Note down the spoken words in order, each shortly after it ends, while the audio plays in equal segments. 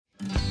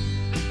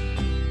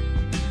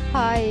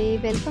Hi,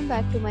 welcome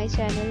back to my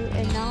channel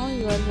and now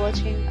you are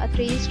watching a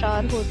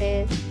 3-star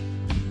hotel.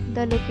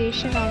 The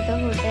location of the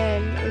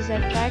hotel is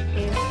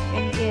attractive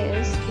and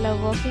guests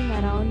love walking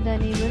around the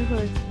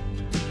neighborhood.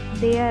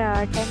 There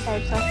are 10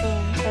 types of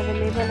rooms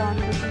available on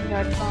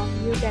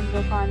booking.com. You can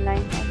book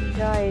online and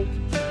enjoy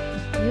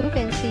it. You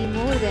can see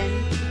more than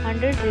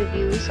 100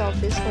 reviews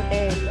of this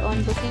hotel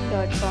on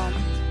booking.com.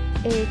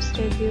 Its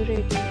review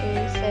rating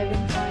is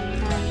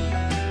 7.9.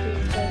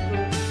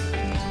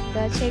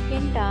 The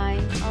check-in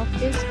time of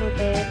this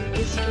hotel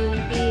is 2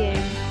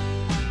 p.m.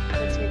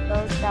 The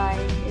check-out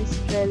time is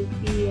 12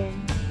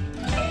 p.m.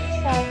 Pets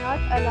are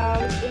not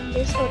allowed in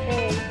this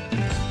hotel.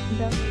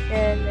 The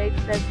hotel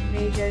accepts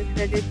major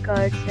credit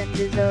cards and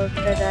reserves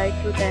the right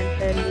to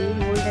temporarily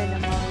hold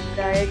an amount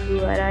prior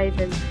to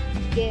arrival.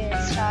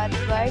 Guests are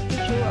required to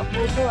show a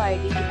photo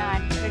ID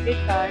and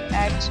credit card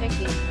at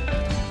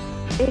check-in.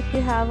 If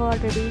you have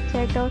already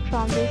checked out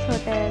from this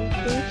hotel,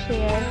 please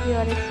share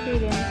your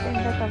experience in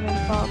the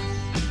comment box.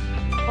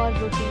 For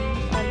booking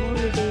or more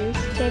details,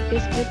 check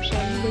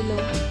description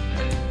below.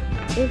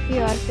 If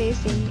you are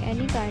facing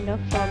any kind of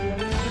problem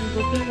in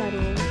booking a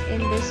room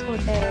in this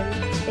hotel,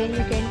 then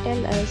you can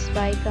tell us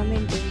by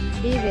commenting.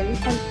 We will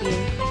help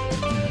you.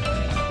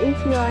 If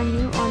you are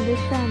new on this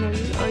channel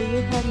or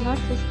you have not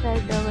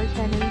subscribed our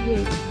channel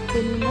yet,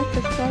 then you must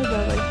subscribe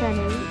our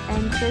channel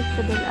and press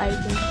the bell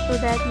icon so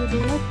that you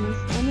do not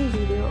miss any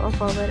video of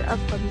our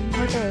upcoming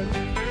hotel.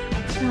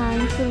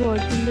 Thanks for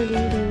watching the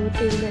video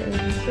till the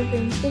end. So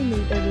friends, will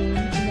meet again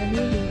in a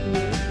new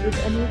video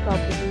with a new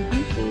property.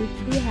 Be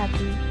safe, be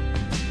happy.